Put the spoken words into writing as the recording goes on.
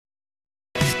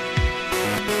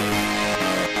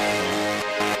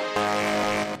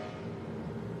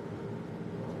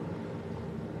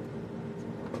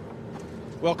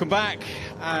Welcome back,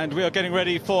 and we are getting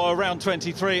ready for round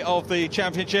 23 of the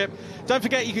championship. Don't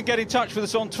forget, you can get in touch with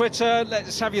us on Twitter.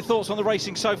 Let's have your thoughts on the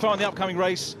racing so far in the upcoming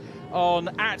race on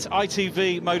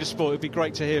 @ITV Motorsport. It'd be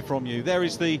great to hear from you. There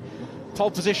is the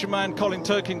pole position man, Colin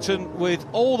Turkington, with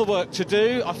all the work to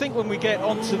do. I think when we get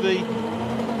onto the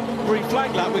green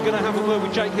flag lap, we're going to have a word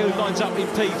with Jake Hill, who lines up in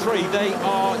P3. They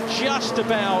are just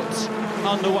about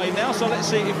underway now, so let's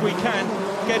see if we can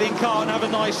get in car and have a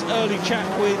nice early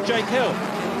chat with Jake Hill.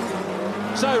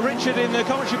 So, Richard in the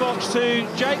commentary box to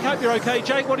Jake. Hope you're okay.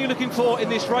 Jake, what are you looking for in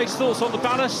this race? Thoughts on the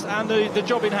ballast and the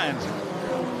job in hand?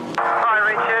 Hi,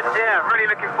 Richard. Yeah, really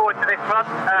looking forward to this one.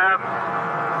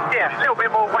 Yeah, a little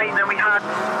bit more weight than we had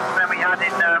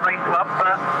in race club,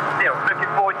 but still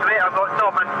looking forward to it. I've got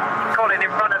Tom and Colin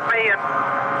in front of me, and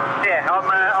yeah,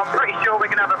 I'm pretty sure we're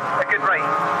going to have a good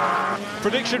race.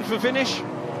 Prediction for finish?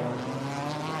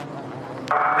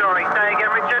 Sorry, say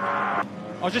again, Richard.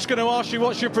 I was just going to ask you,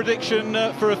 what's your prediction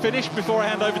for a finish before I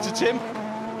hand over to Tim?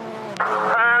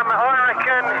 I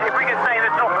reckon if we can stay in the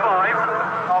top 5,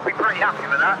 I'll be pretty happy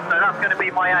with that. So that's going to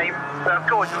be my aim. But of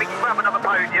course, if we can grab another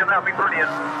podium, that'll be brilliant.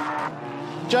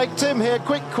 Jake, Tim here.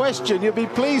 Quick question. You'll be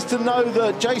pleased to know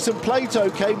that Jason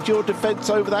Plato came to your defence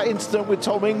over that incident with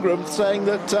Tom Ingram, saying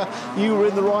that you were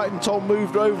in the right and Tom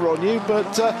moved over on you.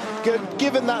 But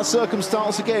given that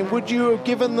circumstance again, would you have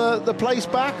given the place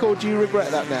back, or do you regret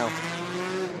that now?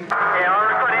 Yeah, I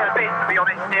regret it a bit, to be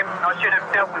honest, Tim. I should have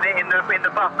dealt with it in the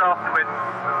bus afterwards.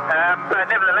 But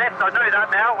nevertheless, I know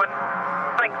that now, and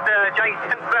thanks to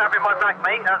Jason for having my back,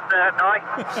 mate. That's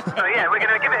nice. So yeah, we're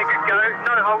going to give it a good go.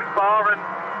 No holds bar, and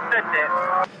send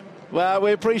it. Well,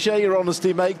 we appreciate your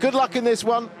honesty, mate. Good luck in this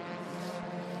one.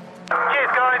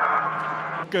 Cheers,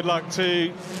 guys. Good luck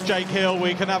to Jake Hill.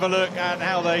 We can have a look at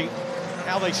how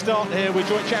they start here with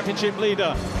joint championship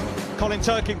leader Colin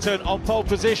Turkington on pole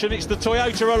position. It's the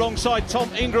Toyota alongside Tom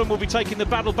Ingram. Will be taking the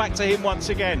battle back to him once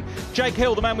again. Jake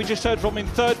Hill, the man we just heard from in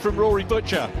third from Rory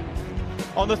Butcher.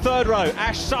 On the third row,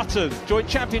 Ash Sutton, joint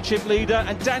championship leader,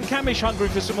 and Dan Camish hungry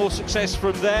for some more success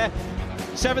from there.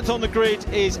 Seventh on the grid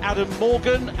is Adam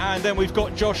Morgan, and then we've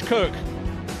got Josh Cook.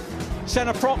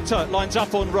 Senna Proctor lines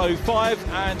up on row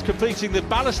 5, and completing the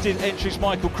ballasted entries,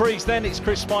 Michael Crees. Then it's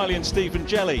Chris Smiley and Stephen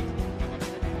Jelly.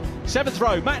 Seventh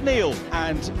row, Matt Neal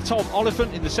and Tom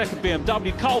Oliphant in the second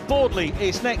BMW. Carl Boardley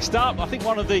is next up. I think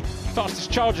one of the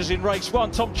fastest chargers in race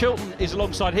 1. Tom Chilton is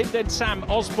alongside him. Then Sam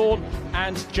Osborne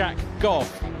and Jack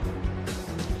Goff.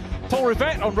 Paul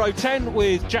Rivette on row 10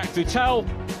 with Jack Buttel.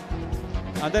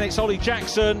 And then it's Ollie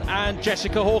Jackson and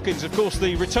Jessica Hawkins. Of course,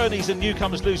 the returnees and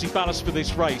newcomers losing ballast for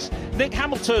this race. Nick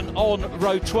Hamilton on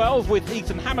row 12 with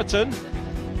Ethan Hamilton.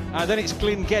 And then it's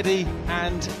Glyn Geddy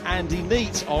and Andy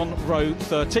Neat on row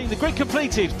 13. The grid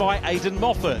completed by Aidan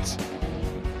Moffat.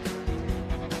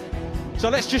 So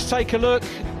let's just take a look.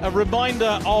 A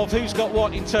reminder of who's got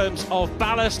what in terms of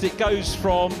ballast. It goes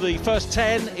from the first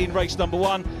 10 in race number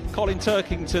 1. Colin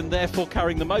Turkington, therefore,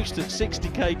 carrying the most at 60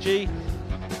 kg.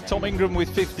 Tom Ingram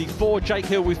with 54. Jake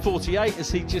Hill with 48, as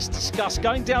he just discussed.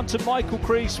 Going down to Michael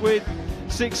Crees with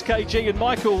 6 kg. And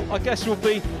Michael, I guess, will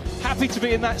be happy to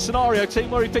be in that scenario,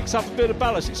 team, where he picks up a bit of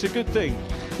ballast. It's a good thing.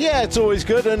 Yeah, it's always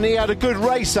good, and he had a good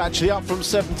race actually, up from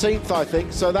 17th, I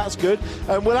think, so that's good.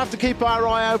 And we'll have to keep our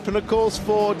eye open, of course,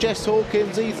 for Jess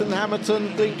Hawkins, Ethan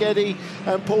Hamilton, Glyn Geddy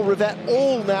and Paul Rivette,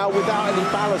 all now without any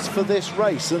ballast for this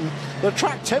race. And the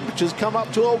track temperatures come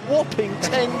up to a whopping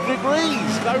 10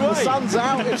 degrees. No way. The sun's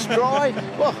out, it's dry.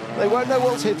 Well, they won't know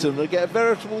what's hit them. They get a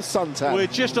veritable suntan. We're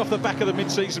just off the back of the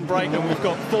mid-season break, and we've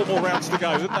got 4 more rounds to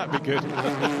go. Wouldn't that be good?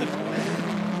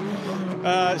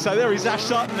 So there is Ash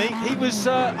Sutton. He was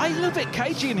a little bit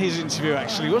cagey in his interview,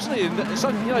 actually, wasn't he? And so,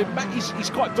 you know, he's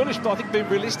quite bullish, but I think being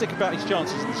realistic about his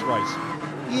chances in this race.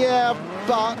 Yeah,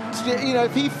 but you know,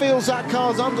 if he feels that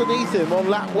car's underneath him on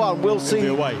lap 1, we'll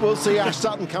see Ash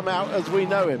Sutton come out as we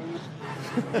know him.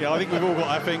 Yeah, I think we've all got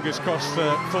our fingers crossed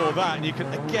for that, and you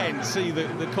can again see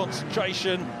the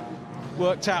concentration,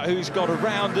 worked out who he's got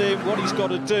around him, what he's got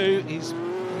to do. He's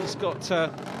got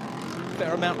a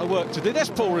fair amount of work to do.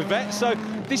 There's Paul Rivette. So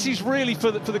this is really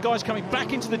for the guys coming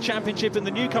back into the championship and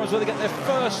the newcomers, where they get their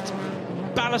first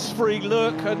ballast-free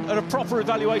look and a proper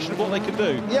evaluation of what they can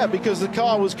do. Yeah, because the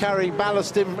car was carrying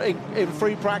ballast in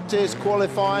free practice,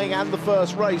 qualifying and the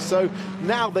first race, so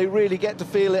now they really get to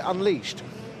feel it unleashed.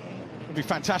 It'd be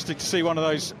fantastic to see one of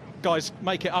those guys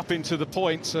make it up into the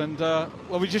points, and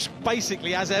well, we just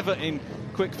basically, as ever in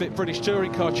Quick Fit British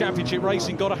Touring Car Championship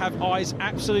racing, got to have eyes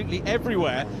absolutely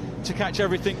everywhere to catch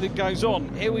everything that goes on.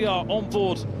 Here we are on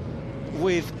board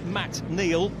with Matt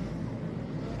Neal.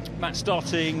 Matt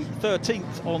starting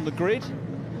 13th on the grid,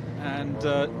 and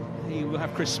He will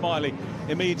have Chris Smiley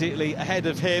immediately ahead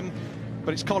of him.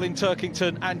 But it's Colin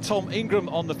Turkington and Tom Ingram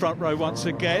on the front row once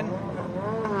again.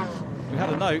 We had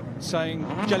a note saying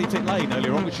Jelly Pit Lane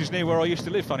earlier on, which is near where I used to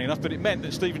live, funny enough, but it meant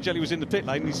that Stephen Jelly was in the pit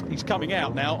lane. He's coming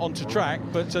out now onto track,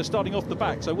 but starting off the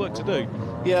back, so work to do.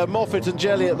 Yeah, Moffat and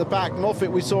Jelly at the back.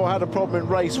 Moffat, we saw, had a problem in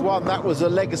race 1. That was a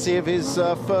legacy of his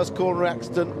first corner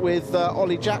accident with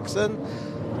Ollie Jackson.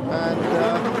 And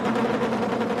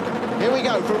here we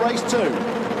go for race 2.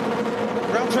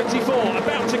 Round 24,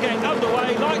 about to get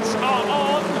underway. Lights are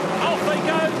on. Off they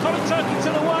go. Colin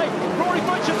Turkington away. Rory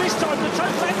Butcher this time. The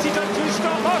total antidote to his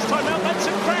start last time out. That's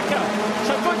a cracker.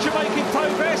 So Butcher making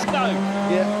progress. No.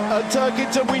 Yeah,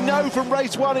 Turkington, we know from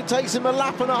race 1 it takes him a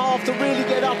lap and a half to really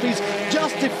get up. He's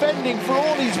just defending for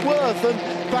all he's worth, and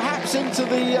perhaps into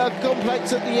the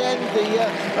complex at the end.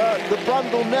 The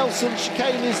Brundle-Nelson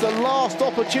chicane is the last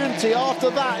opportunity. After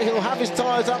that, he'll have his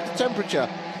tyres up to temperature.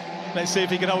 Let's see if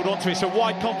he can hold on to it. It's a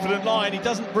wide, confident line. He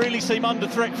doesn't really seem under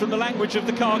threat from the language of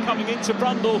the car coming into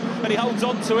Brundle, and he holds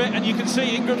on to it. And you can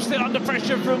see Ingram still under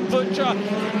pressure from Butcher.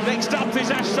 Next up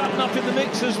is Ash Sutton up in the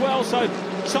mix as well. So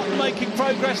Sutton making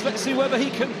progress. Let's see whether he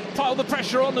can pile the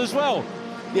pressure on as well.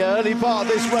 Yeah, early part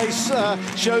of this race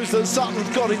shows that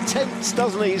Sutton's got intense,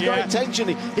 doesn't he? He's got intention.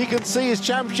 He can see his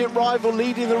championship rival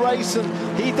leading the race,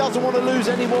 and he doesn't want to lose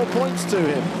any more points to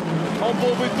him. On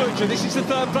board with Butcher, this is the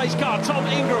third place car. Tom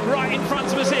Ingram right in front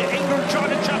of us here. Ingram trying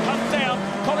to chuck Hunt down.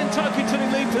 Colin Turkington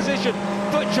in lead position.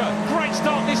 Butcher, great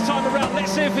start this time around.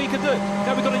 Let's see if he can do it.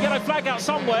 Now we've got a yellow flag out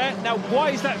somewhere. Now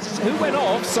why is that? Who went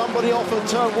off? Somebody off at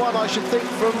turn 1, I should think,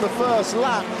 from the first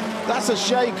lap. That's a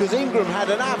shame, because Ingram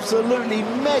had an absolutely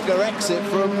mega exit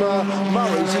from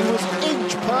Murray's. He was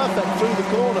inch perfect through the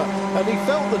corner, and he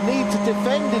felt the need to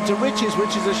defend into Riches,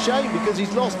 which is a shame because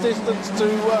he's lost distance to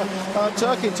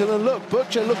Turkington. And look,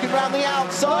 Butcher looking around the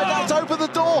outside. That's opened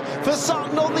the door for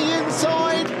Sutton on the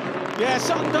inside. Yeah,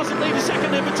 Sutton doesn't need a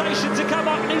second invitation to come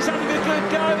up, and he's having a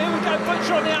good go. Here we go,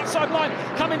 Butcher on the outside line,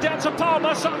 coming down to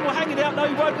Palmer. Sutton will hang it out. No,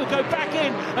 he won't. He'll go back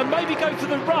in and maybe go for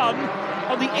the run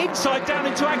on the inside down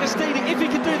into Agostini, if he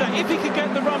can do that, if he can get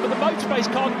the run. But the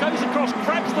Motorbase car goes across,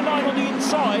 grabs the line on the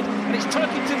inside, and it's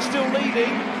Turkington still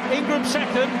leading. Ingram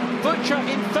second, Butcher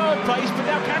in third place, but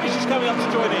now Camish is coming up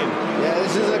to join in. Yeah,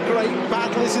 this is a great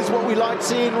battle. This is what we like to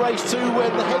see in race 2,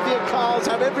 when the heavier cars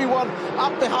have everyone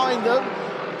up behind them,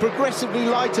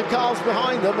 progressively lighter cars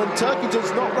behind them, and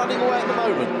Turkington's not running away at the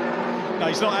moment. No,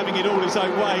 he's not having it all his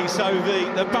own way, so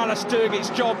the ballast doing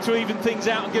its job to even things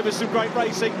out and give us some great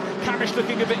racing. Camish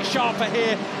looking a bit sharper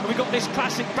here, and we've got this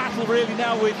classic battle really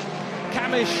now with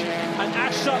Camish and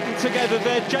Ash Sutton together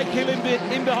there. Jake Hill in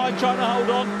behind trying to hold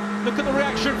on. Look at the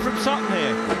reaction from Sutton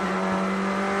here.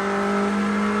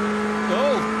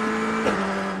 Oh.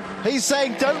 He's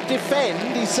saying don't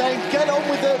defend, he's saying get on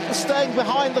with staying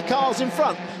behind the cars in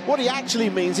front. What he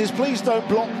actually means is please don't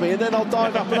block me, and then I'll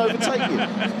dive up and overtake you.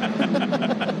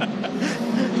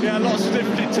 Yeah, lots of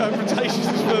different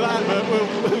interpretations for that, but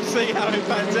we'll see how it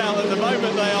pans out. At the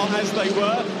moment they are as they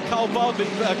were. Cole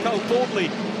Bordley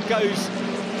goes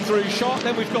through shot.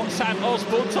 Then we've got Sam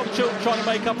Osborne, Tom Chilton trying to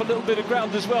make up a little bit of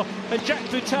ground as well. And Jack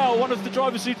Buttel, one of the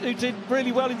drivers who did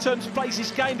really well in terms of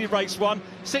places gained in race 1.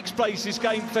 6 places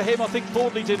gained for him. I think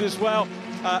Bordley did as well.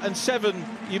 And 7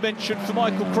 you mentioned for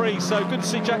Michael Priest. So good to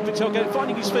see Jack Buttel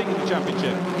finding his feet in the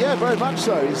championship. Yeah, very much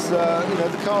so. He's,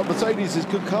 the car Mercedes is a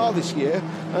good car this year,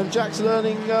 and Jack's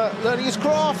learning his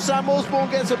craft. Sam Osborne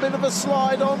gets a bit of a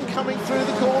slide on coming through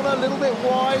the corner, a little bit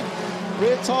wide.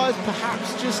 Rear tyres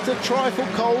perhaps just a trifle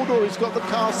cold, or he's got the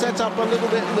car set up a little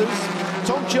bit loose.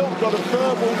 Tom Chilton got a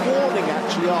verbal warning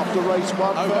actually after race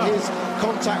 1 for his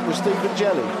contact with Stephen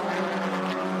Jelly.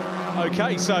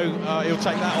 OK, so he'll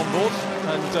take that on board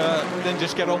and then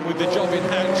just get on with the job in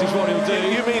hand, which is what he'll do.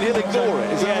 You mean he'll ignore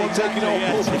it? Is that what taking on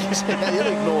board? Yeah,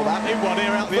 he'll ignore that. In one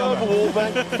ear, out the other. Verbal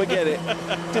warning, forget it.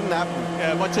 Didn't happen.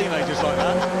 Yeah, my teenager's like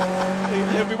that.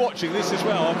 He'll be watching this as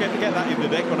well. I'll get that in the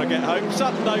deck when I get home.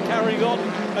 Sutton, though, carrying on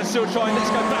and still trying. Let's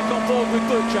go back on board with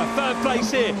Butcher. Third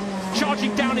place here,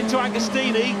 charging down into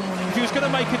Agostini. If he was going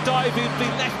to make a dive, he'd be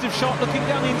left of shot, looking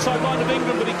down the inside line of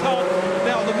Ingram, but he can't.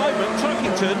 Now, at the moment,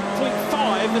 Turkington,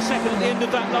 0.5 the second at the end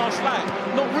of that last lap.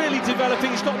 Not really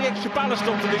developing. He's got the extra ballast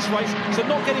on for this race, so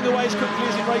not getting away as quickly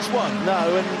as in race 1.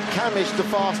 No, and Camish the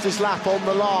fastest lap on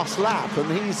the last lap,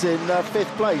 and he's in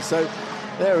 5th place. So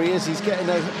there he is. He's getting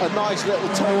a nice little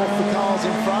toe off the cars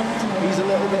in front. He's a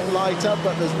little bit lighter,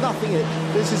 but there's nothing in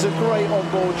it. This is a great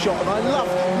onboard shot, and I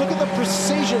look at the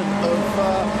precision of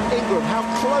Ingram, how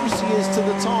close he is to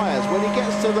the tyres. When he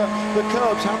gets to the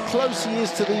curbs, how close he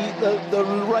is to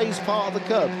the raised part of the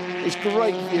curb. It's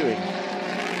great viewing.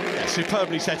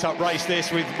 superbly set up race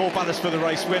this, with more ballast for the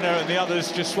race winner and the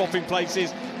others just swapping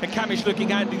places, and Camish looking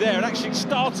handy there and actually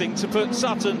starting to put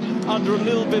Sutton under a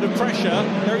little bit of pressure.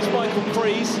 There is Michael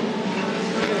Preece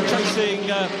chasing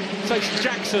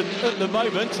Jackson at the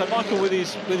moment. So Michael with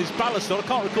his ballast on. I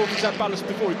can't recall if he's had ballast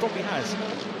before. He probably has.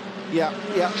 Yeah,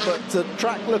 but the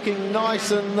track looking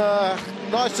nice and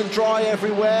dry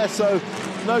everywhere, so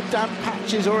no damp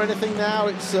patches or anything now.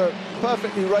 It's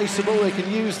perfectly raceable. They can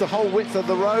use the whole width of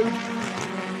the road.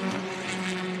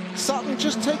 Sutton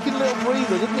just taking a little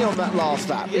breather, didn't he, on that last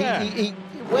lap? Yeah.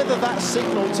 Whether that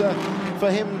signal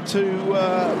for him to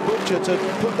Butcher to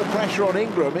put the pressure on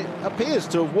Ingram, it appears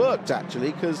to have worked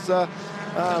actually, because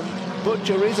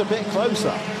Butcher is a bit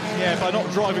closer. Yeah, by not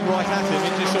driving right at him,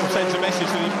 it just sort of sends a message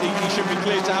that he should be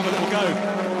cleared to have a little go.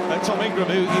 Tom Ingram,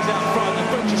 who is out front, and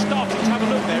Butcher starting to have a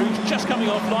look there. He was just coming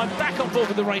offline, back on board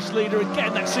with the race leader.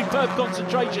 Again, that superb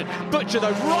concentration. Butcher,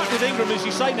 though, right with Ingram, as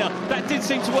you say now. That did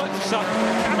seem to work for Sutton.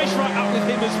 Camish right up with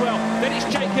him as well. Then it's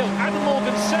Jake Hill, Adam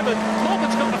Morgan 7th.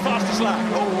 Morgan's got the fastest lap.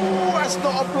 Oh, that's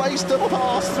not a place to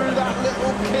pass through that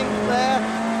little kink there.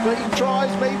 But he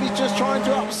tries, maybe just trying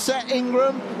to upset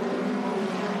Ingram.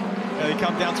 They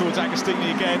come down towards Agostini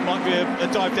again. Might be a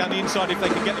dive down the inside if they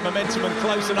can get the momentum and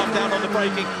close enough down on the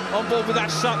braking. On board with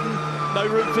that Sutton. No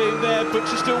room for him there.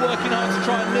 Butcher still working hard to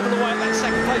try and nibble away at that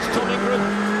second place. Tom Ingram.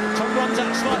 Tom runs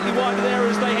out slightly wider there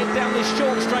as they head down this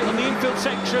short straight on the infield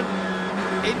section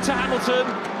into Hamilton.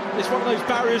 It's one of those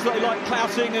barriers that they like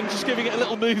clouting and just giving it a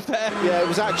little move there. Yeah, it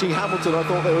was actually Hamilton I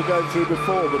thought they were going through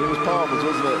before, but it was Palmer's,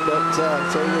 wasn't it? But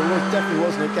so there definitely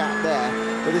wasn't a gap there.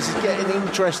 But this is getting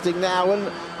interesting now,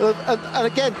 and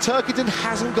again, Turkington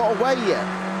hasn't got away yet.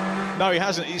 No, he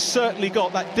hasn't. He's certainly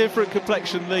got that different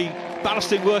complexion. The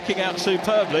ballasting working out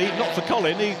superbly. Not for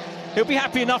Colin. He'll be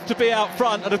happy enough to be out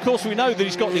front, and of course we know that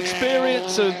he's got the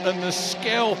experience and the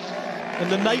skill and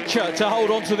the nature to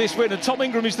hold on to this win. And Tom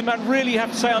Ingram is the man really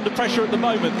have to say under pressure at the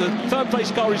moment. The third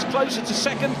place car is closer to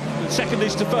second than second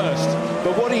is to first.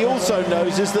 But what he also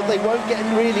knows is that they won't get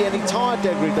really any tyre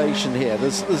degradation here.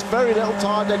 There's very little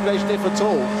tyre degradation, if at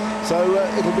all. So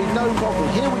it'll be no problem.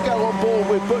 Here we go on board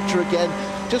with Butcher again.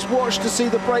 Just watch to see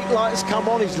the brake lights come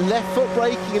on. His left foot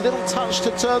braking, a little touch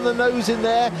to turn the nose in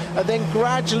there, and then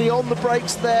gradually on the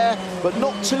brakes there, but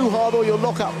not too hard or you'll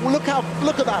lock up. Look at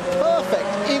that perfect,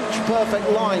 inch-perfect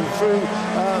line through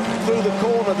the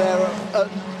corner there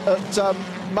at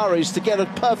Murray's to get a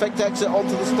perfect exit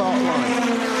onto the start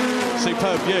line.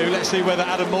 Superb view. Let's see whether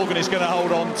Adam Morgan is going to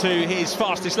hold on to his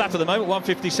fastest lap at the moment,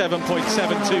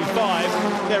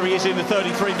 1:57.725. There he is in the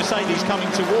 33 Mercedes coming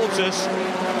towards us.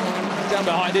 Down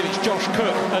behind him, it's Josh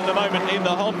Cook at the moment in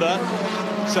the Honda.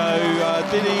 So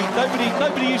did he?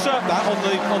 Nobody usurped that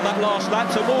on that last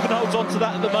lap. So Morgan holds on to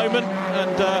that at the moment,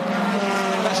 and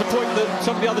that's a point that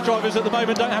some of the other drivers at the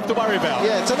moment don't have to worry about.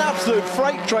 Yeah, it's an absolute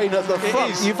freight train at the front.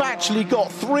 It is. You've actually got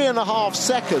 3.5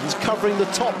 seconds covering the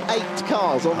top 8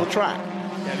 cars on the track.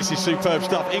 Yeah, this is superb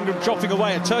stuff. Ingram dropping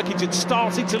away at Turkington,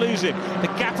 starting to lose him. The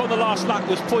gap on the last lap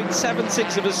was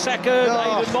 0.76 of a second.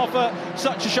 Oh. Aidan Moffat,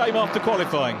 such a shame after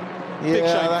qualifying. Big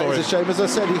Yeah, shame that for is him. a shame. As I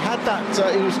said, he had that.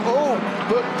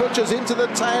 Butcher's into the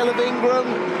tail of Ingram.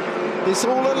 This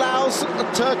all allows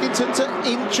Turkington to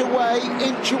inch away,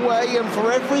 and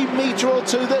for every metre or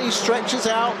two that he stretches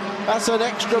out, that's an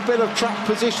extra bit of track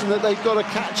position that they've got to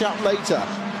catch up later.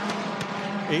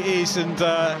 It is, and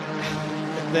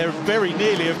they're very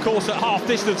nearly, of course, at half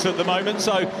distance at the moment.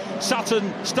 So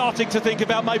Sutton starting to think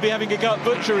about maybe having a go at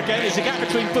Butcher again. There's a gap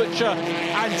between Butcher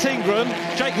and Tingram.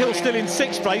 Jake Hill still in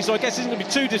 6th place, so I guess he's going to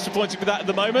be too disappointed with that at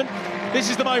the moment. This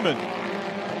is the moment.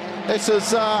 This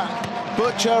is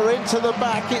Butcher into the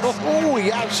back. He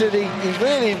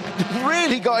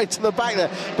really got into the back there.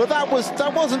 But that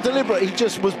wasn't deliberate. He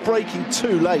just was braking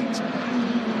too late.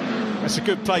 That's a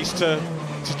good place to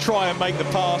try and make the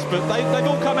pass, but they've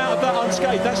all come out of that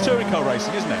unscathed. That's touring car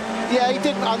racing, isn't it? Yeah, he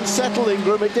didn't unsettle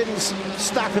Ingram. It didn't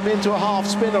snap him into a half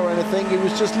spin or anything. He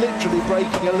was just literally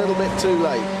braking a little bit too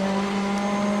late.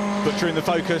 Butcher in the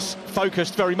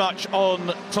focused very much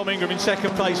on Tom Ingram in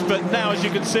 2nd place, but now, as you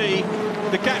can see,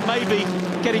 the gap may be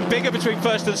getting bigger between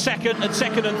 1st and 2nd, and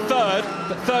 2nd and 3rd,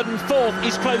 but 3rd and 4th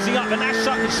is closing up, and Ash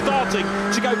Sutton's starting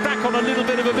to go back on a little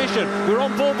bit of a mission. We're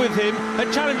on board with him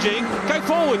and challenging. Go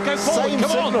forward, come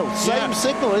signal, on. Same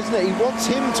signal, isn't it? He wants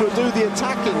him to do the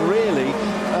attacking, really.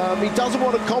 He doesn't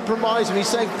want to compromise, and he's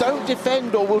saying, don't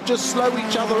defend or we'll just slow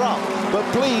each other up, but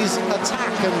please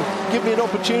attack and give me an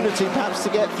opportunity perhaps to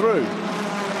get through.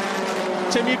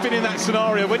 Tim, you've been in that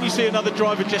scenario. When you see another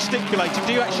driver gesticulating,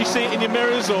 do you actually see it in your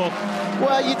mirrors, or...?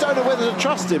 Well, you don't know whether to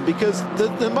trust him, because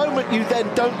the moment you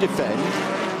then don't defend,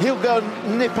 he'll go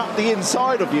and nip up the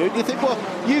inside of you, and you think, well,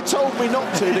 you told me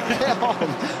not to get on.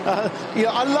 You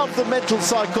know, I love the mental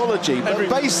psychology, but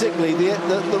basically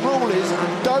the rule is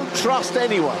don't trust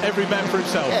anyone. Every man for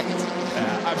himself.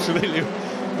 Yeah, absolutely.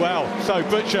 Wow, so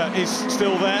Butcher is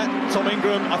still there. Tom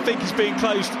Ingram, I think, is being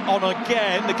closed on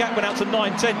again. The gap went out to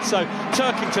 9/10, so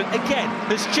Turkington, again,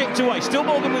 has chipped away. Still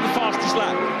Morgan with the fastest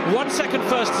lap. 1 second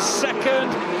first to second.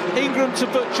 Ingram to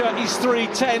Butcher is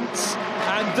 3/10.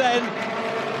 And then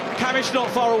Camish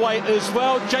not far away as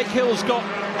well. Jake Hill's got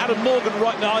Adam Morgan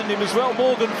right behind him as well.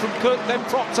 Morgan from Cook, then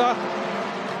Proctor.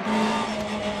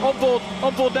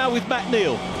 On board now with Matt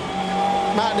Neal.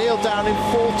 Matt Neal down in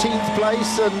 14th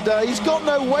place, and he's got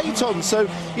no weight on, so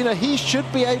you know he should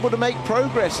be able to make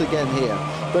progress again here.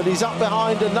 But he's up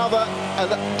behind another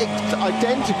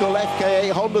identical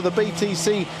FK8 Honda, the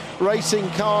BTC racing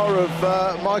car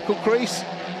of Michael Crease.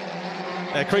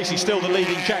 Creasy still the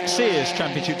leading Jack Sears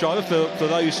Championship driver for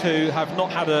those who have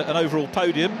not had an overall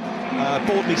podium.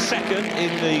 Boardley second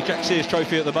in the Jack Sears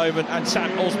Trophy at the moment, and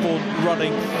Sam Osborne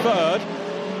running third.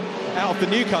 Out of the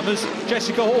newcomers,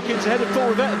 Jessica Hawkins ahead of Paul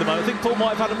Rivette at the moment. I think Paul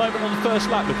might have had a moment on the first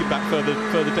lap, looking back further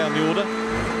down the order.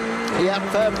 Yeah,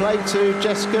 fair play to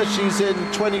Jessica. She's in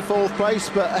 24th place,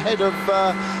 but ahead of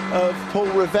Paul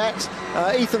Rivette.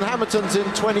 Ethan Hamilton's in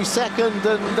 22nd,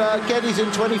 and Geddes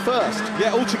in 21st.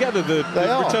 Yeah, altogether the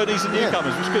returnees and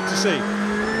newcomers, which is good to see.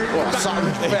 Well,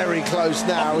 Sutton's very close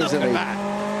now, isn't he?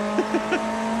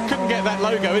 Couldn't get that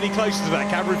logo any closer to that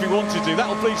camera if he wanted to.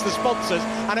 That'll please the sponsors,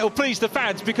 and it'll please the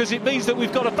fans, because it means that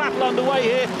we've got a battle underway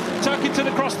here. Turkington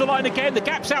across the line again. The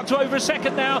gap's out to over a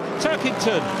second now.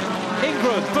 Turkington,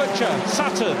 Ingram, Butcher,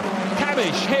 Sutton,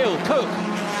 Camish, Hill, Cook.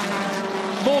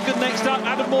 Morgan next up,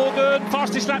 Adam Morgan.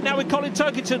 Fastest lap now with Colin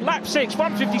Turkington. Lap 6,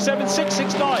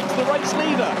 1:57.669 to the race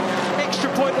leader. Extra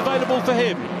point available for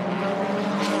him.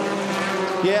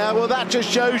 Yeah, well, that just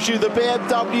shows you the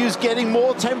BMW's getting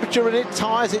more temperature in its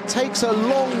tyres. It takes a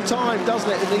long time,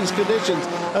 doesn't it, in these conditions?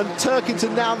 And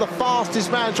Turkington now the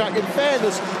fastest man track. In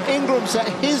fairness, Ingram set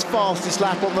his fastest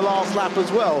lap on the last lap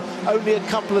as well, only a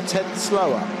couple of tenths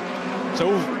slower.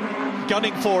 So all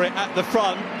gunning for it at the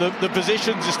front. The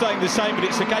positions are staying the same, but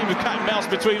it's a game of cat and mouse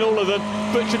between all of them.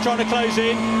 Butcher trying to close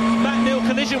in. Matt Neal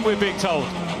collision, we're being told.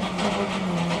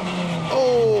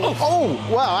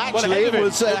 Well, actually, it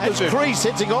was Crease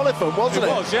hitting Oliphant, wasn't it?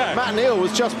 It was, yeah. Matt Neal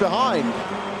was just behind.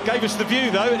 Gave us the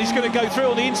view, though, and he's going to go through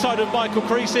on the inside of Michael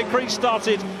Crease here. Crease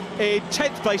started in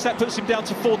 10th place. That puts him down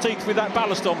to 14th with that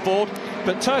ballast on board.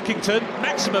 But Turkington,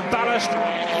 maximum ballast,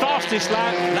 fastest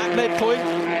lap, that lead point,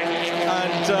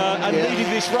 and leading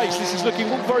this race. This is looking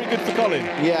very good for Colin.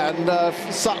 Yeah,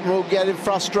 and Sutton will get him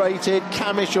frustrated.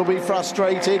 Camish will be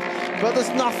frustrated. But there's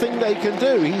nothing they can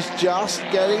do. He's just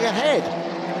getting ahead.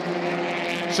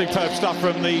 Superb stuff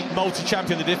from the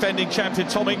multi-champion, the defending champion.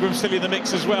 Tom Ingram still in the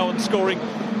mix as well and scoring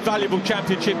valuable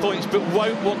championship points, but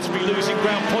won't want to be losing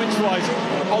ground points-wise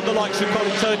on the likes of Colin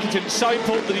Turkington. It's so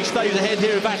important that he stays ahead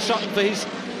here of Ash Sutton for his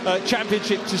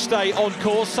championship to stay on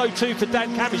course. So too for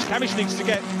Dan Camish. Camish needs to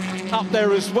get up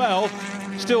there as well.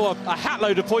 Still a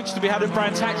hatload of points to be had at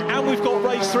Brands Hatch, and we've got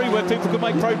race 3 where people can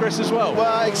make progress as well.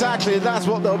 Well, exactly, and that's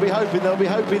what they'll be hoping. They'll be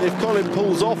hoping if Colin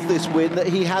pulls off this win that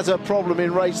he has a problem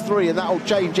in race 3, and that'll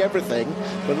change everything.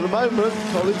 But at the moment,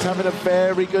 Colin's having a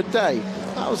very good day.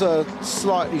 That was a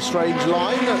slightly strange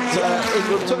line that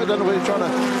Ingram took. I don't know whether he's trying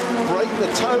to break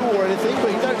the toe or anything,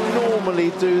 but you don't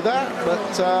normally do that. But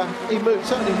he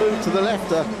certainly moved to the left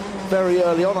very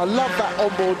early on. I love that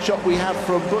onboard shot we have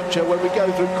from Butcher when we go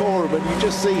through Corham, and you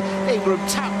just see Ingram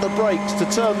tap the brakes to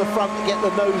turn the front, to get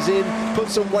the nose in, put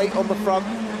some weight on the front.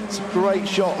 It's a great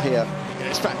shot here.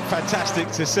 It's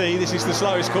fantastic to see. This is the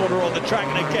slowest corner on the track,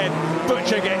 and again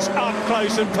Butcher gets up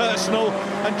close and personal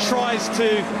and tries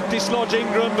to dislodge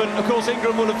Ingram, but of course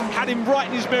Ingram will have had him right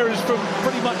in his mirrors from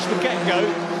pretty much the get-go.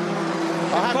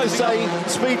 I have to say,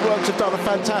 Speedworks have done a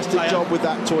fantastic job with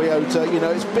that Toyota. You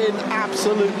know, it's been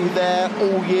absolutely there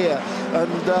all year, and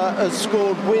has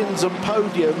scored wins and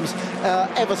podiums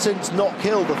ever since Knock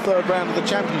Hill, the 3rd round of the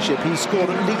championship. He's scored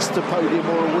at least a podium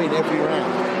or a win every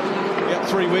round. Yeah,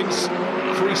 3 wins,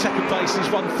 3 second places,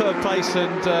 1 third place,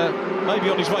 and maybe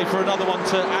on his way for another one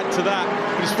to add to that.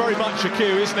 But it's very much a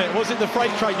queue, isn't it? Was it the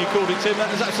freight train you called it, Tim? That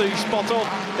was absolutely spot on.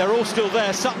 They're all still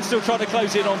there. Sutton's still trying to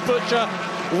close in on Butcher.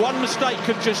 One mistake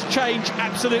could just change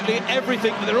absolutely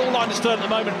everything. They're all line astern at the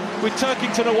moment. With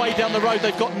Turkington away down the road,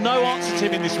 they've got no answer to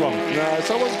him in this one. No,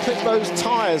 someone's clipped those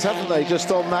tyres, haven't they, just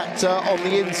on that on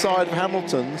the inside of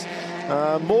Hamilton's.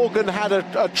 Morgan had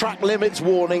a track limits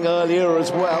warning earlier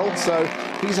as well, so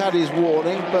he's had his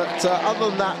warning. But other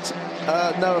than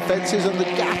that, no offences, and the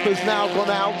gap has now gone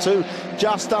out to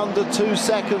just under 2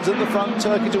 seconds at the front.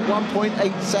 Turkington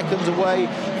 1.8 seconds away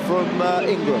from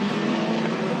Ingram.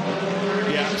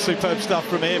 Yeah, superb stuff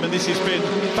from him, and this has been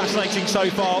fascinating so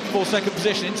far for second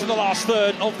position into the last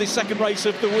third of this second race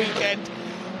of the weekend.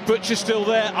 Butcher's still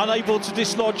there, unable to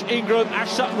dislodge Ingram.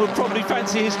 Ash Sutton would probably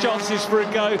fancy his chances for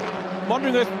a go.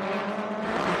 Wondering if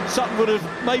Sutton would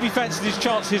have maybe fancied his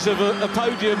chances of a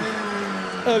podium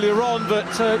earlier on, but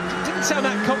didn't sound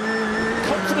that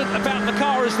confident about the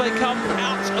car as they come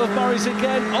out of Murray's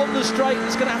again. On the straight,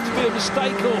 it's going to have to be a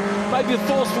mistake or maybe a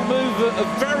forceful move, a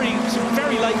very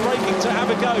late braking to have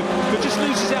a go, but just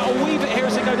loses out a wee bit here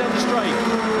as they go down the straight.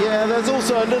 Yeah, there's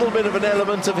also a little bit of an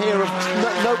element of here of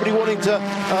nobody wanting to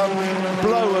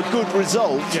blow a good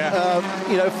result. Yeah.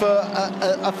 You know, for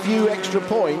a few extra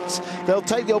points, they'll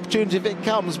take the opportunity if it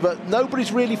comes, but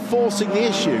nobody's really forcing the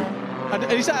issue. And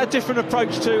is that a different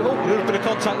approach to, a little bit of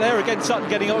contact there, again Sutton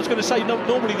getting, I was going to say,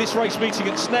 normally this race meeting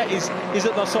at Snet is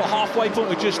at the sort of halfway point,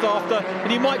 we're just after, and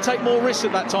you might take more risks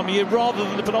at that time of year rather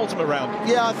than the penultimate round.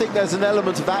 Yeah, I think there's an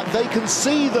element of that. They can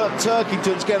see that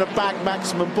Turkington's going to bag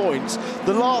maximum points.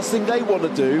 The last thing they want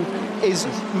to do is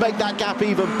make that gap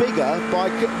even bigger by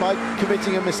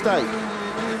committing a mistake.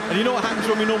 And you know what happens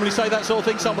when we normally say that sort of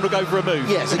thing? Someone will go for a move.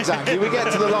 Yes, exactly. We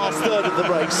get to the last third of the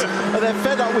race and they're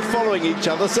fed up with following each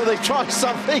other, so they try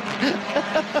something.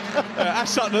 Ash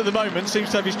Sutton at the moment seems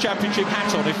to have his championship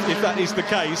hat on, if that is the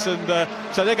case. And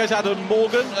so there goes Adam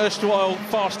Morgan, erstwhile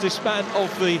fastest man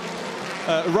of the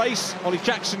race. Ollie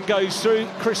Jackson goes through,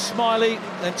 Chris Smiley,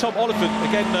 and Tom Oliphant,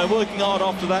 again working hard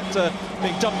after that,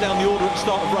 being dumped down the order at the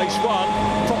start of race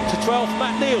 1. Proctor 12th,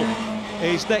 Matt Neal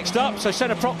is next up, so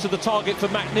centre Proctor the target for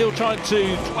Matt Neal, trying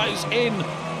to close in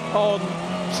on,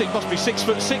 must be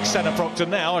 6'6" centre Proctor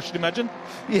now, I should imagine.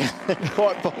 Yeah,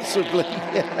 quite possibly,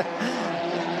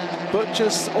 yeah. But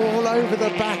just all over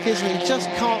the back, isn't he? Just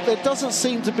can't, there doesn't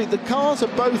seem to be, the cars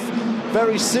are both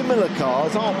very similar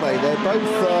cars, aren't they? They're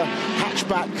both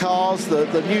hatchback cars, the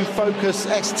new Focus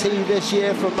ST this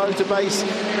year from Motorbase,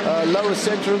 lower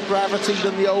centre of gravity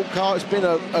than the old car. It's been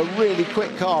a really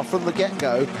quick car from the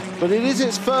get-go, but it is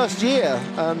its first year,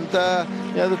 and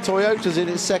you know, the Toyota's in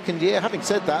its second year. Having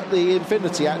said that, the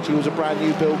Infiniti actually was a brand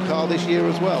new build car this year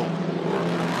as well.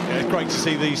 Yeah, it's great to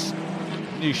see these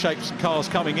new shapes and cars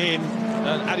coming in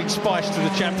and adding spice to the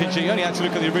championship. You only had to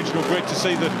look at the original grid to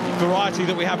see the variety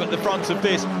that we have at the front of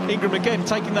this. Ingram again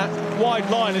taking that wide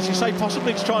line, as you say,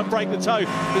 possibly to try and break the toe,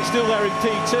 but still there in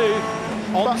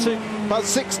P2. But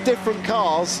 6 different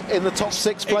cars in the top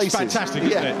 6 places. It's fantastic,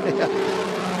 isn't it? Yeah.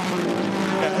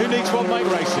 Yeah, who needs one mate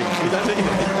racing?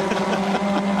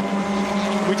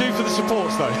 We do for the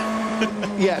supports, though.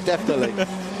 Yeah, definitely.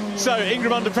 So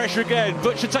Ingram under pressure again.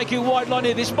 Butcher taking a wide line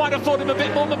here. This might afford him a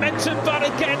bit more momentum, but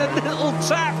again a little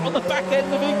tap on the back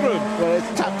end of Ingram. Well,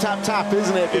 it's tap, tap, tap,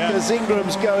 isn't it? Because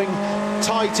Ingram's going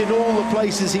tight in all the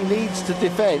places he needs to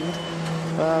defend.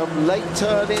 Late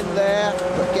turn in there,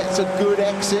 but gets a good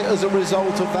exit as a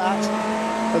result of that.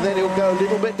 And then he'll go a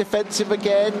little bit defensive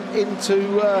again into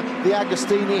the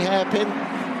Agostini hairpin.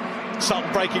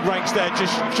 Sutton breaking ranks there,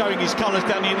 just showing his colours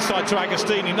down the inside to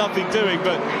Agostini, nothing doing,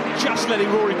 but just letting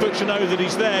Rory Butcher know that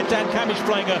he's there. Dan Camage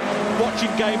playing a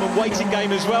watching game and waiting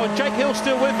game as well, and Jake Hill's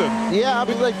still with them. Yeah, I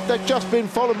mean, they've just been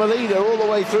following the leader all the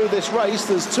way through this race.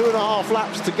 There's 2.5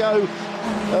 laps to go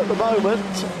at the moment,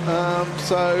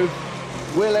 so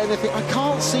will anything... I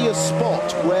can't see a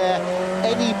spot where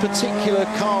any particular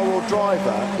car or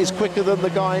driver is quicker than the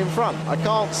guy in front. I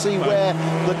can't see where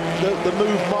the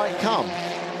move might come.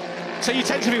 So you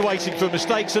tend to be waiting for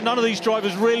mistakes, and none of these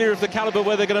drivers really are of the calibre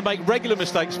where they're going to make regular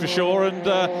mistakes for sure, and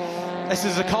this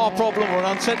is a car problem or an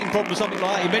unsettling problem or something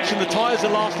like that. You mentioned the tyres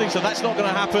are lasting, so that's not going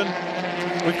to happen.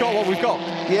 We've got what we've got.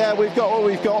 Yeah, we've got what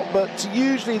we've got, but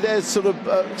usually there's sort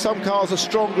of some cars are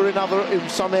stronger in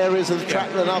some areas of the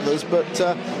track than others, but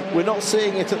we're not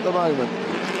seeing it at the moment.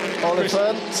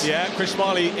 Oliphant. Chris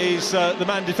Smiley is the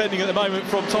man defending at the moment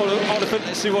from Oliphant.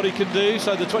 Let's see what he can do.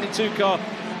 So the 22 car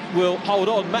will hold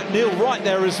on. Matt Neal right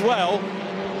there as well.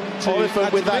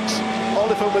 Oliphant with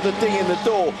a ding in the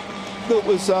door. That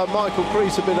was Michael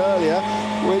Crease a bit earlier,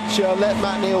 which let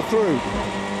Matt Neal through.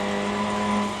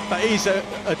 That is a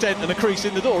dent and a crease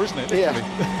in the door, isn't it? Literally.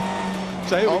 Yeah.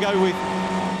 So here we go with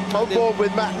On board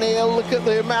with Matt Neal. Look at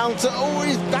the amount.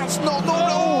 That's not.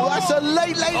 Oh, that's a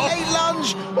late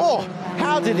lunge. Oh,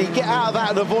 how did he get out of that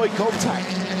and avoid contact?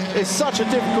 It's such a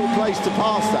difficult place to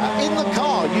pass that. In the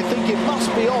car, you think it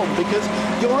must be on because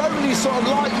you're only sort of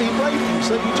lightly braking,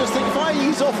 so you just think if I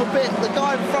ease off a bit, the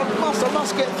guy in front I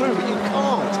must get through, but you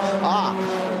can't.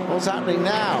 What's happening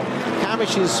now?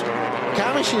 Camish is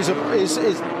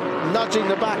nudging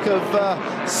the back of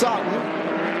Sutton.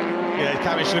 Yeah,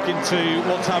 Camish looking to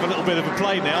want to have a little bit of a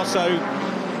play now, so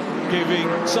giving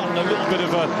Sutton a little bit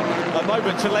of a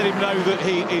moment to let him know that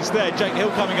he is there. Jake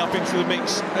Hill coming up into the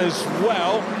mix as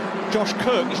well. Josh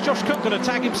Cook. Is Josh Cook going to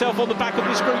tag himself on the back of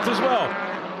this group as well?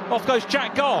 Off goes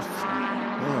Jack Goff.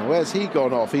 Oh, where's he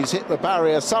gone off? He's hit the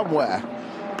barrier somewhere.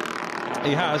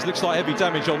 He has. Looks like heavy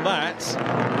damage on that.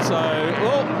 So,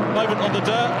 moment on the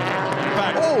dirt.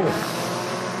 Back. Oh!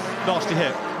 Nasty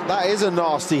hit. That is a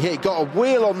nasty hit. Got a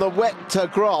wheel on the wet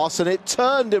grass and it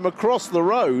turned him across the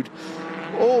road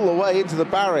all the way into the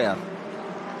barrier.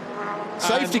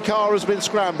 Safety car has been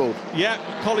scrambled. Yeah,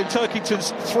 Colin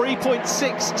Turkington's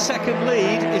 3.6 second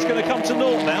lead is going to come to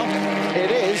naught now.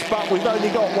 It is, but we've only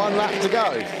got 1 lap to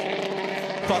go.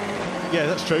 But, yeah,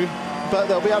 that's true. But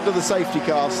they'll be under the safety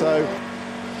car, so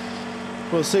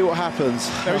we'll see what happens.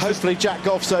 Hopefully Jack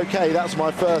Goff's okay, that's my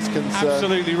first concern.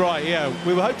 Absolutely right, yeah.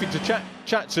 We were hoping to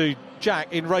chat to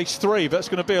Jack in race 3, but it's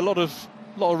going to be a lot of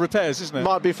repairs, isn't it?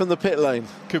 Might be from the pit lane.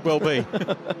 Could well be.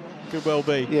 Could well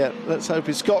be. Yeah, let's hope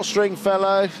it's Scott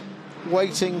Stringfellow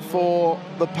waiting for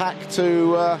the pack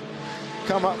to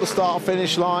come up the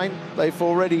start-finish line. They've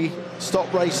already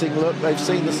stopped racing. Look, they've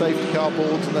seen the safety car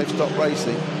boards and they've stopped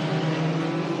racing.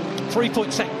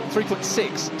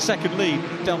 3.6 second lead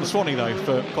down the Swanee, though,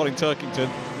 for Colin Turkington.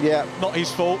 Yeah. Not his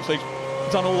fault, so he's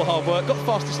done all the hard work. Got the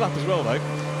fastest lap as well, though.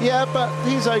 Yeah, but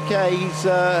he's okay.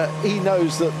 He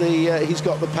knows that he's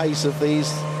got the pace of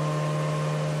this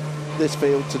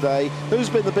field today. Who's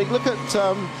been the big... Look at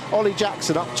Ollie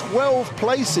Jackson, up 12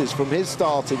 places from his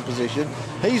starting position.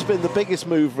 He's been the biggest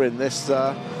mover in this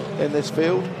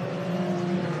field.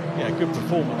 Yeah, good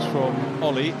performance from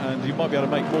Ollie, and he might be able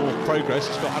to make more progress.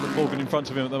 He's got Adam Morgan in front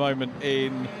of him at the moment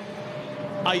in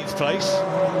 8th place.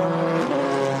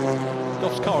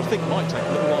 Goff's car, I think, might take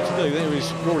a little while to do. There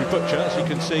is Rory Butcher. As you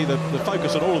can see, the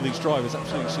focus on all of these drivers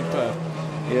absolutely superb.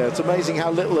 Yeah, it's amazing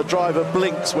how little a driver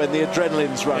blinks when the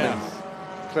adrenaline's running.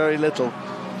 Yeah. Very little.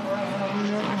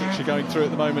 Picture going through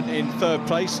at the moment in 3rd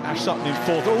place. Ash Sutton in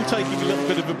 4th, all taking a little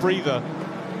bit of a breather.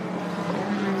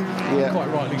 Yeah. Quite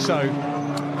rightly so.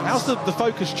 How's the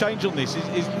focus change on this?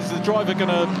 Is the driver going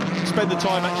to spend the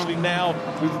time actually now?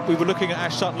 We were looking at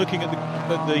Ash Sutton, looking at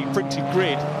the printed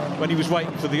grid when he was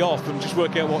waiting for the off and just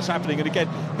working out what's happening. And again,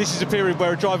 this is a period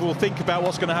where a driver will think about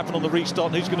what's going to happen on the restart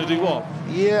and who's going to do what.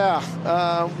 Yeah,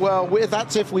 well,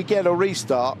 that's if we get a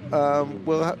restart.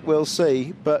 We'll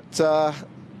see. But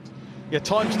yeah,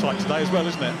 time's tight today as well,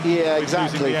 isn't it? Yeah,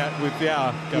 exactly. With the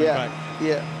hour going back.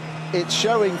 Yeah, it's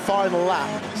showing final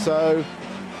lap, so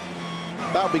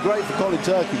that would be great for Colin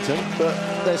Turkington, but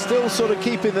they're still sort of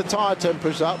keeping the tyre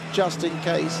temperatures up just in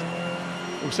case.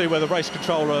 We'll see whether race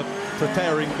control are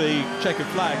preparing the checkered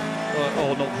flag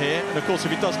or not here. And of course,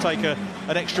 if it does take an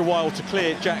extra while to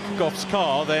clear Jack Goff's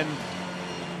car, then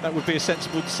that would be a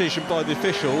sensible decision by the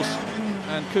officials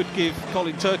and could give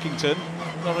Colin Turkington,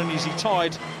 not only is he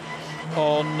tied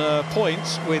on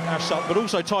points with Ash Sutton, but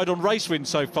also tied on race wins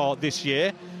so far this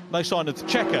year. No sign of the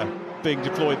checker being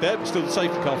deployed there, but still the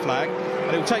safety car flag.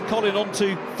 And it will take Colin on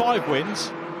to 5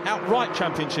 wins, outright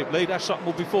championship lead. Ash Sutton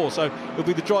will be 4, so he'll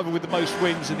be the driver with the most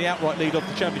wins in the outright lead of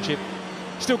the championship.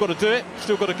 Still got to do it,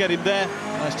 still got to get him there.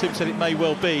 As Tim said, it may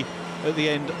well be at the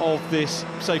end of this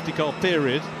safety car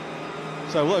period.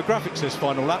 So although graphics says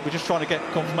final lap, we're just trying to get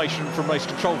confirmation from race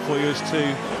control for you as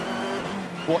to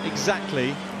what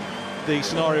exactly the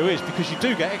scenario is, because you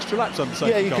do get extra laps on the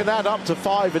safety car. Yeah, you can add up to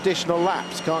 5 additional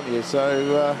laps, can't you?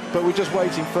 So, but we're just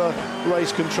waiting for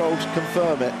race control to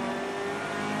confirm it.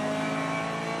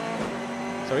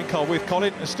 So in car with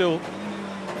Colin is still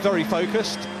very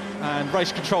focused, and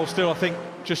race control still, I think,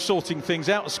 just sorting things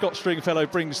out as Scott Stringfellow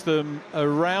brings them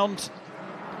around.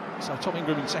 So Tom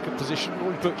Ingram in 2nd position,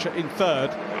 Roy Butcher in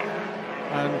 3rd,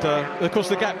 and of course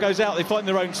the gap goes out. They find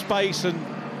their own space and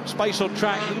space on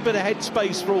track, a little bit of head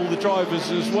space for all the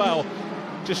drivers as well,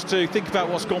 just to think about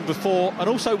what's gone before and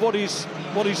also what is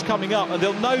coming up, and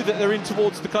they'll know that they're in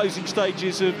towards the closing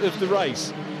stages of the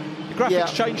race. The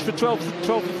graphics changed for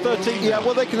 12 and 13. Yeah,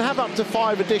 well, they can have up to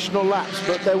 5 additional laps,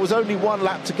 but there was only 1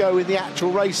 lap to go in the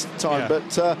actual race time. Yeah.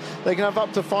 But they can have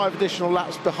up to 5 additional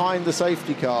laps behind the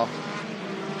safety car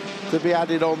to be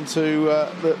added on to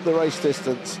the race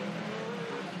distance.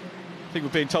 I think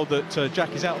we're being told that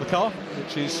Jack is out of the car,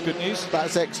 which is good news.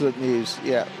 That's excellent news,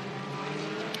 yeah.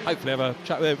 Hopefully have a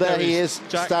chat with him. There he is,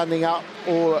 Jack. standing up,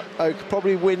 or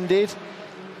probably winded,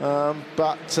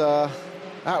 but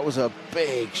that was a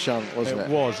big shunt, wasn't it?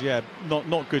 It was, yeah,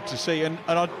 not good to see. And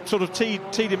I sort of teed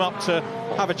him up to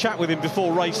have a chat with him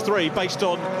before race 3, based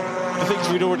on the things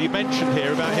we'd already mentioned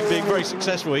here about him being very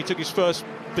successful. He took his first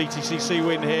BTCC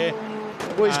win here.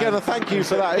 Well, he's going to thank you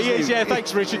for that, isn't he? He is, yeah,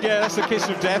 thanks, Richard. Yeah, that's the kiss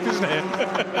of death, isn't it?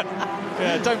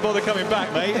 Yeah, don't bother coming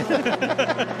back, mate.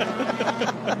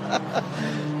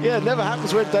 Yeah, it never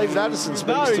happens when David Addison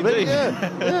speaks to me.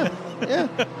 Yeah.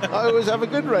 I always have a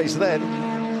good race then.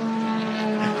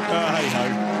 Hey ho,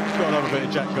 got another bit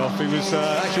of Jack Goff. He was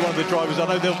actually one of the drivers. I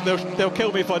know they'll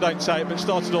kill me if I don't say it, but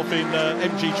started off in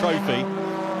MG Trophy,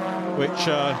 which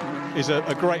is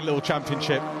a great little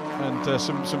championship, and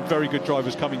some very good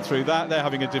drivers coming through that. They're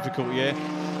having a difficult year.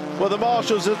 Well, the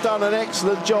marshals have done an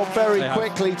excellent job very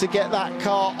quickly to get that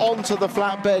car onto the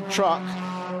flatbed truck.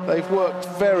 They've worked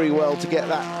very well to get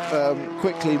that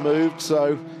quickly moved,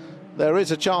 so there is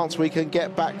a chance we can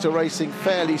get back to racing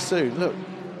fairly soon. Look,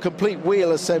 complete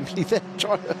wheel assembly there,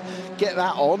 trying to get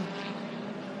that on.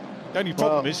 The only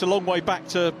problem is it's a long way back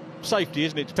to safety,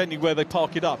 isn't it, depending where they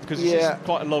park it up, because it's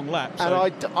quite a long lap. So.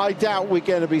 And I doubt we're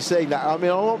going to be seeing that. I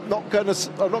mean, I'm not going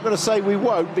to say we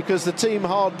won't, because the Team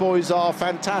Hard Boys are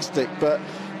fantastic, but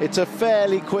it's a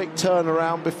fairly quick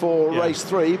turnaround before race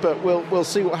 3, but we'll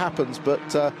see what happens. But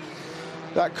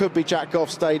that could be Jack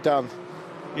Goff's day done.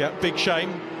 Yeah, big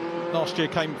shame. Last year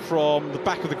came from the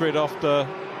back of the grid after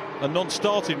a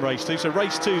non-starting race 2. So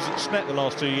race 2's at Snetterton the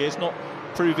last 2 years, not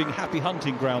proving happy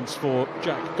hunting grounds for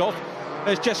Jack Goff.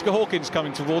 There's Jessica Hawkins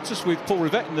coming towards us with Paul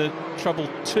Rivette in the Trouble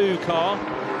 2 car,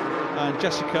 and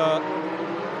Jessica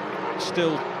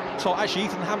still top. Actually,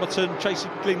 Ethan Hamilton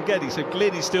chasing Glyn Geddy, so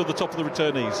Glyn is still the top of the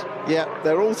returnees. Yeah,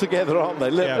 they're all together, aren't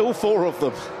they? Look, all 4 of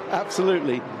them,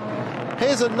 absolutely.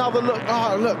 Here's another look.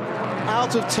 Oh, look,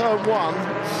 out of turn 1,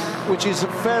 which is a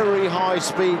very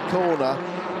high-speed corner,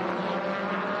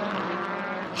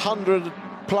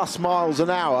 100+ miles an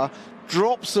hour.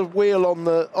 Drops a wheel on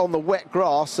the wet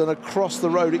grass, and across the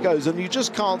road it goes, and you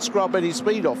just can't scrub any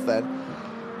speed off then.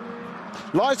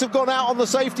 Lights have gone out on the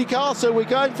safety car, so we're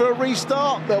going for a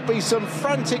restart. There'll be some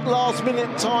frantic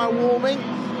last-minute tyre warming,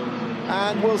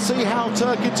 and we'll see how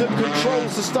Turkington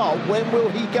controls the start. When will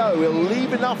he go? He'll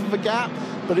leave enough of a gap,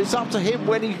 but it's up to him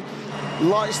when he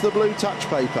lights the blue touch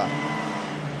paper.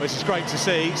 Which is great to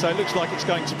see. So it looks like it's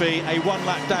going to be a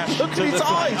one-lap dash. Look at his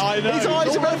eyes. I know. His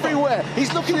eyes are everywhere.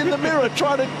 He's looking in the mirror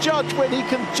trying to judge when he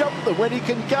can jump them, when he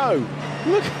can go.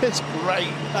 Look, it's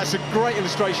great. That's a great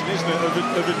illustration, isn't it, of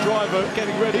a driver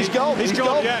getting ready. He's gone. He's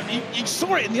gone. Yeah, he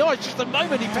saw it in the eyes just the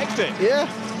moment he pegged it. Yeah.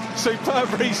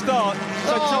 Superb restart.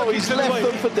 So he's left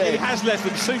them for dead. He has left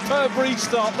them. Superb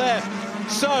restart there.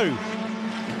 So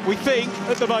we think,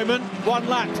 at the moment, 1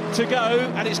 lap to go,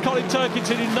 and it's Colin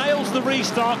Turkington who nails the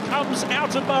restart, comes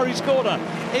out of Murray's corner.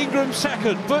 Ingram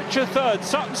second, Butcher third,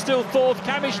 Sutton still fourth,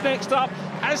 Camish next up,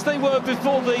 as they were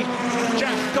before the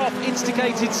Jack Goff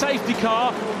instigated safety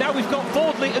car. Now we've got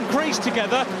Fordley and Crease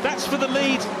together. That's for the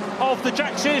lead of the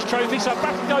Jack Sears Trophy, so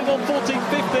battle going on 14th,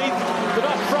 15th, but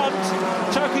up front,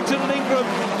 Turkington and Ingram.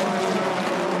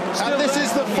 And this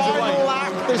is the final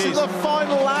lap. This is the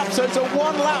final lap, so it's a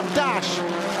 1-lap dash.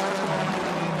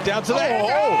 Down to there.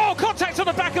 Oh, contact on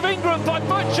the back of Ingram by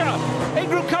Butcher.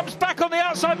 Ingram comes back on the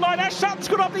outside line. Ash Sutton's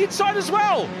got up the inside as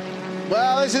well.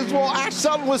 Well, this is what Ash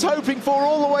Sutton was hoping for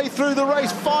all the way through the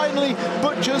race. Finally,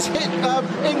 Butcher's hit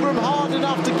Ingram hard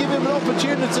enough to give him an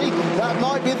opportunity. That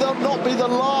might be not be the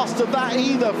last of that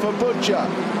either for Butcher.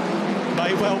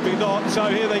 May well be not.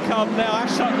 So here they come now.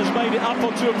 Ash Sutton has made it up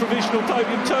onto a provisional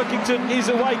podium. Turkington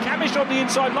is away. Camish on the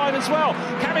inside line as well.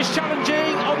 Camish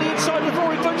challenging on the inside of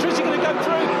Rory Butcher. Is he going to go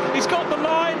through? He's got the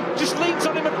line. Just leans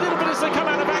on him a little bit as they come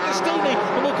out of Agostini,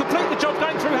 and will complete the job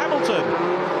going through Hamilton.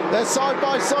 They're side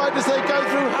by side as they go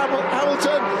through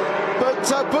Hamilton, but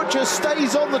Butcher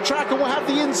stays on the track and will have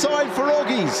the inside for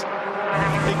Oggies.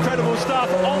 Incredible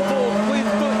stuff on board with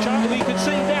Butcher, and you can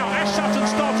see now Ash Sutton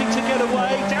starting to get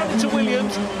away, down into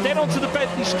Williams, then onto the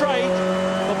Bentley straight,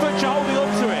 but Butcher holding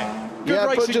on to it.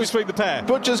 Good racing between the pair.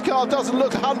 Butcher's car doesn't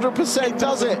look 100%,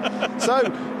 does it? So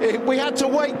we had to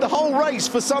wait the whole race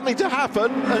for something to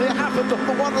happen, and it happened on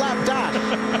the 1-lap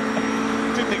dash.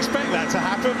 Didn't expect that to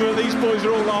happen, but these boys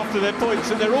are all after their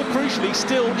points, and they're all crucially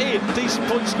still in decent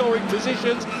point scoring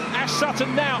positions. Ash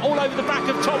Sutton now all over the back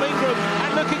of Tom Ingram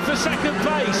and looking for second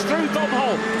place through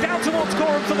Bombhole down towards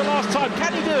Coram for the last time.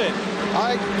 Can he do it?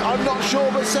 I'm not sure,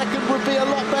 but second would be a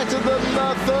lot better than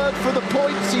third for the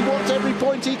points. He wants every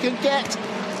point he can get.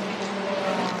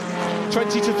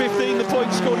 20 to 15, the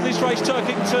points scored in this race.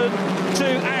 Turkington to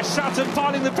Ash Sutton,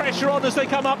 piling the pressure on as they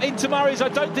come up into Murray's. I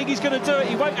don't think he's going to do it.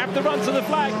 He won't have the run to the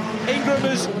flag. Ingram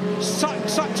has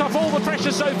sucked up all the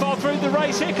pressure so far through the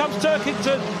race. Here comes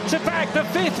Turkington to bag the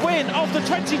 5th win of the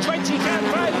 2020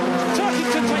 campaign.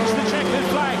 Turkington takes the checkered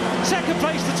flag. Second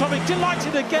place to Tommy.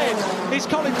 Delighted again is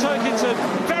Colin Turkington.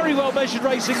 Very well measured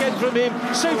race again from him.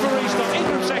 Super restart.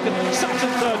 Ingram second, Sutton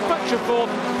third, Butcher fourth,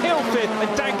 Hill fifth,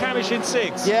 and Dan Camish in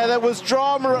sixth. Yeah, there was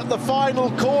drama at the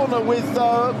final corner with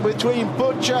between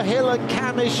Butcher, Hill and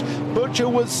Camish. Butcher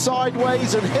was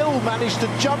sideways and Hill managed to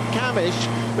jump Camish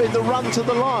in the run to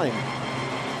the line.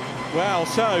 Well,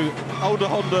 so older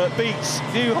Honda beats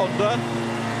new Honda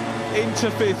into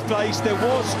 5th place. There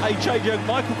was a change.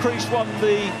 Michael Crease won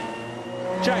the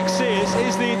Jack Sears.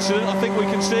 Here's the incident I think we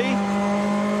can see.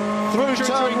 Through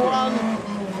turn 1.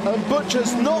 And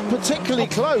Butcher's not particularly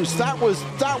close. That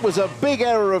was a big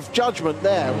error of judgment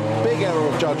there. Big error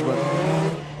of judgment.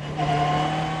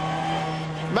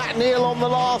 Matt Neal on the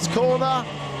last corner.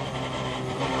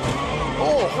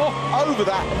 Oh, over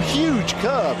that huge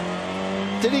curb.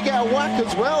 Did he get a whack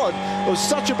as well? It was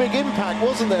such a big impact,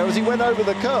 wasn't there, as he went over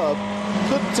the curb?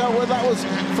 Couldn't tell whether that was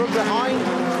from behind.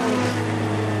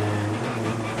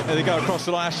 There they go across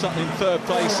the line. Ash Sutton in 3rd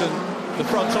place, and the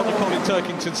front on the Colin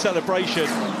Turkington celebration.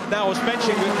 Now, I was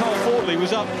mentioning that Carl Bordley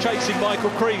was up chasing Michael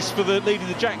Crease for the lead of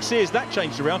the Jack Sears. That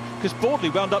changed around because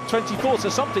Bordley wound up 24, so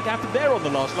something happened there on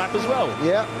the last lap as well.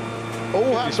 Yeah,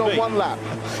 all happened on one lap.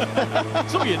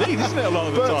 That's all you need, isn't it, a lot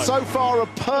of the time? But so far, a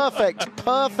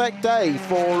perfect day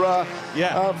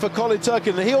for Colin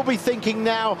Turkington. He'll be thinking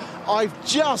now, I've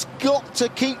just got to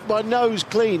keep my nose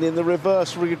clean in the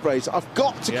reverse grid race. I've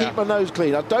got to keep my nose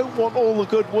clean. I don't want all the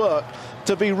good work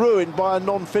to be ruined by a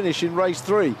non-finish in race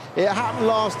 3. It happened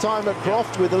last time at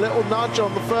Croft with a little nudge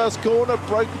on the first corner,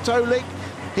 broke a toe link.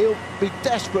 He'll be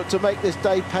desperate to make this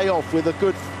day pay off with a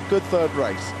good 3rd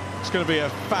race. It's going to be a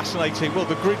fascinating, well,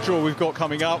 the grid draw we've got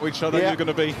coming up, which I know you're going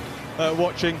to be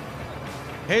watching.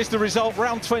 Here's the result,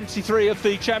 round 23 of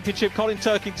the championship. Colin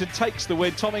Turkington takes the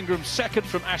win. Tom Ingram second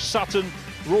from Ash Sutton.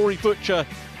 Rory Butcher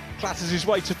clatters his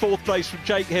way to 4th place from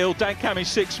Jake Hill. Dan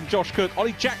Camish 6th from Josh Cook.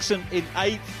 Ollie Jackson in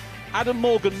 8th. Adam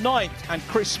Morgan 9th, and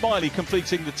Chris Smiley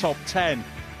completing the top 10.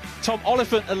 Tom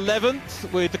Oliphant 11th,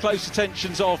 with the close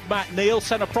attentions of Matt Neal.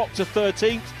 Senna Proctor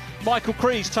 13th. Michael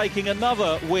Crease taking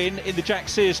another win in the Jack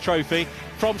Sears Trophy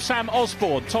from Sam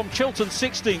Osborne. Tom Chilton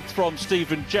 16th from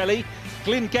Stephen Jelly.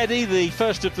 Glyn Geddy, the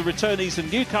first of the returnees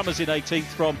and newcomers, in 18th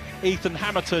from Ethan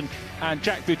Hamilton, and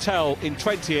Jack Butel in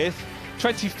 20th.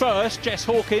 21st, Jess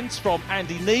Hawkins from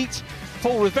Andy Neat.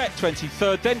 Paul Rivette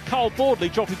 23rd, then Carl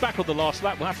Bordley dropping back on the last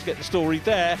lap. We'll have to get the story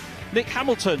there. Nick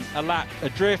Hamilton a lap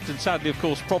adrift, and sadly, of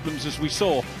course, problems as we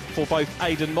saw for both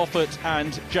Aidan Moffat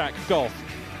and Jack Goff.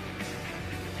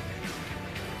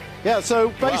 Yeah, so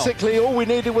basically all we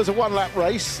needed was a 1-lap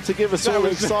race to give us all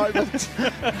excitement.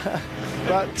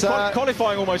 But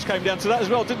qualifying almost came down to that as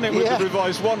well, didn't it, with the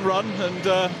revised 1 run?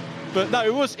 And but no,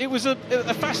 it was a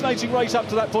fascinating race up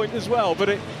to that point as well.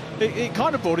 But it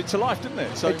kind of brought it to life, didn't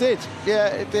it? So it did. Yeah,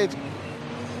 it did.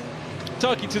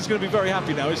 Turkington's going to be very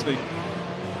happy now, isn't he?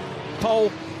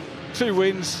 Pole, 2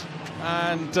 wins,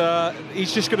 and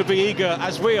he's just going to be eager,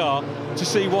 as we are, to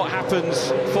see what happens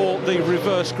for the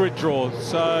reverse grid draw.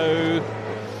 So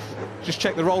just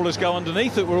check the rollers go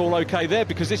underneath that we're all okay there,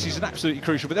 because this is an absolutely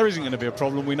crucial, but there isn't going to be a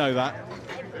problem, we know that,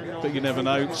 but you never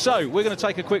know. So we're going to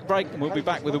take a quick break, and we'll be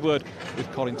back with a word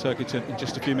with Colin Turkington in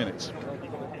just a few minutes.